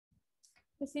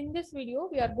Yes, in this video,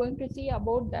 we are going to see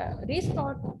about the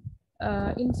restart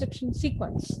instruction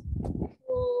sequence.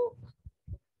 So,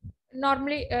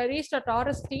 normally, restart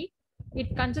RST,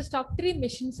 it consists of 3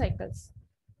 machine cycles.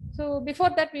 So, before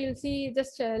that, we will see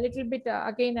just a little bit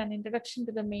again an introduction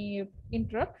to the main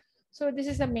interrupt. So, this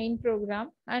is the main program,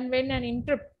 and when an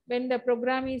interrupt, when the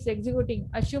program is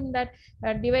executing, assume that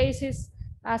a device is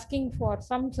asking for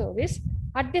some service.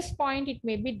 At this point, it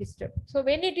may be disturbed. So,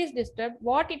 when it is disturbed,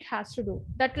 what it has to do,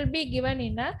 that will be given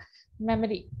in a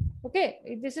memory.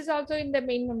 Okay, this is also in the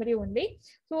main memory only.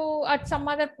 So, at some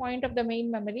other point of the main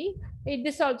memory,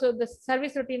 this also, the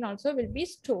service routine also will be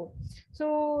stored.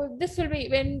 So this will be,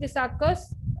 when this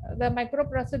occurs, the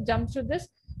microprocessor jumps to this.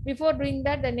 Before doing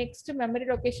that, the next memory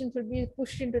locations will be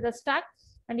pushed into the stack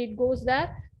and it goes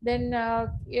there. Then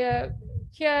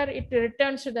here it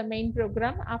returns to the main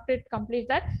program after it completes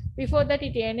that. Before that,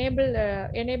 it enable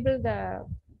the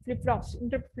flip-flops,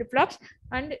 interrupt flip-flops,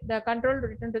 and the control to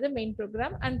return to the main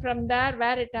program. And from there,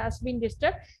 where it has been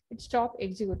disturbed, it stop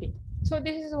executing. So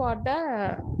this is what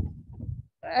the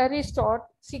restart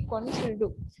sequence will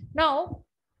do. Now,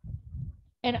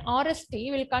 an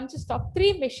RST will consist of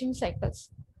 3 machine cycles.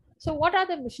 So, what are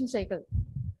the machine cycles?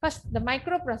 First, the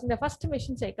microprocessor, the first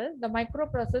machine cycle, the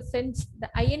microprocessor sends the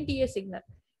INTA signal,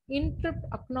 interrupt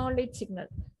acknowledge signal.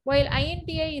 While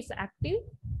INTA is active,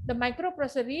 the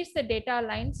microprocessor reads the data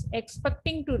lines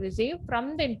expecting to receive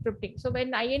from the interrupting. So,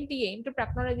 when INTA, interrupt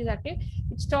acknowledge, is active,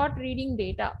 it starts reading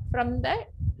data from the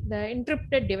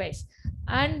interrupted device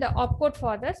and the opcode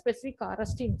for the specific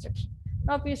RST instruction.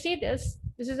 Now, if you see this,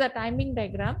 this is a timing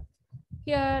diagram.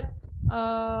 Here,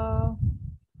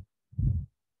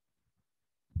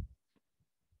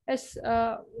 as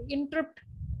interrupt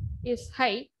is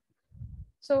high,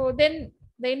 so then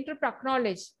the interrupt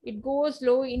acknowledge, it goes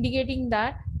low, indicating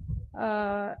that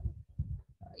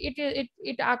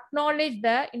it acknowledge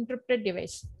the interrupted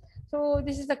device. So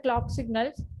this is the clock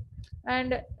signals,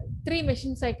 and 3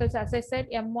 machine cycles, as I said,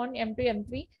 M1, M2,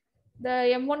 M3.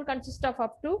 The M1 consists of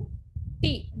up to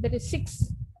T, that is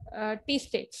 6 T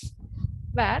states,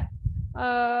 where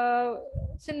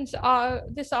since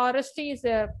this RST is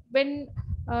when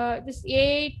this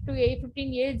A8 to A15,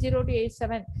 A0 to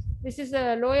A7, this is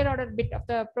a lower order bit of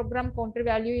the program counter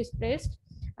value is placed,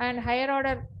 and higher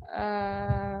order,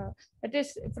 that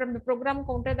is from the program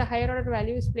counter, the higher order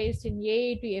value is placed in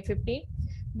A8 to A15.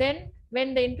 Then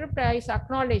when the interrupt is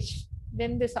acknowledged,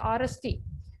 then this RST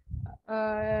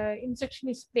instruction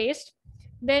is placed.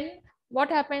 Then what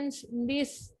happens in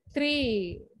these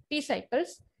 3 T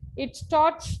cycles? It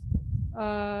starts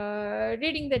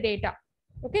reading the data.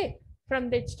 Okay, from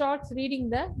the, it starts reading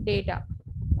the data.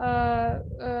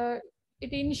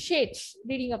 It initiates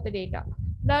reading of the data.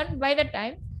 Then by the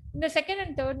time in the second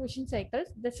and third machine cycles,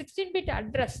 the 16-bit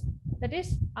address, that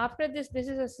is after this, this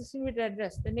is a 16-bit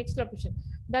address, the next location,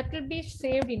 that will be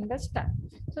saved in the stack.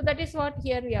 So that is what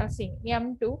here we are seeing.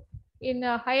 M2 in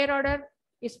a higher order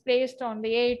is placed on the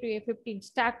A8 to A15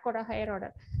 stack for a higher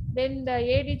order. Then the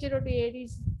AD0 to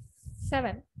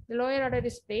AD7, the lower order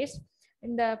is placed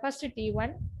in the first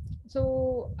T1.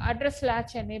 So address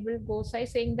latch enable goes I,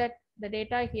 saying that the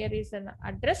data here is an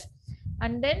address,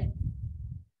 and then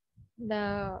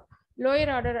the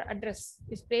lower order address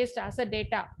is placed as a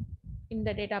data in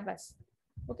the data bus.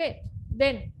 Okay,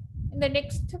 then in the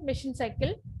next machine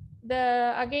cycle,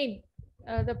 the again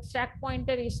the stack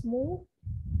pointer is moved,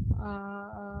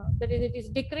 that is, it is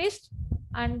decreased,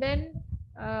 and then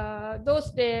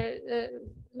those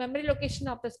memory location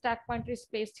of the stack pointer is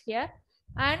placed here,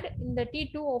 and in the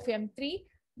T2 of M3,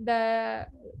 the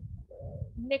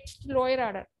next lower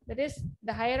order, that is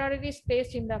the higher order is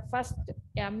placed in the first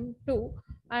M2,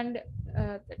 and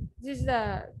this is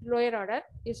the lower order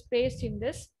is placed in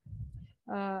this.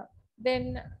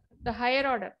 Then the higher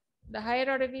order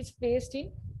is placed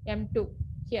in M2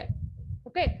 here.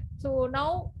 Okay, so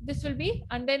now this will be,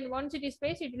 and then once it is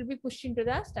placed, it will be pushed into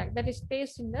the stack, that is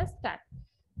placed in the stack.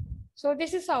 So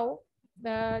this is how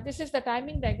this is the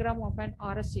timing diagram of an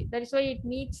RST. That is why it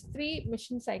needs 3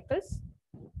 machine cycles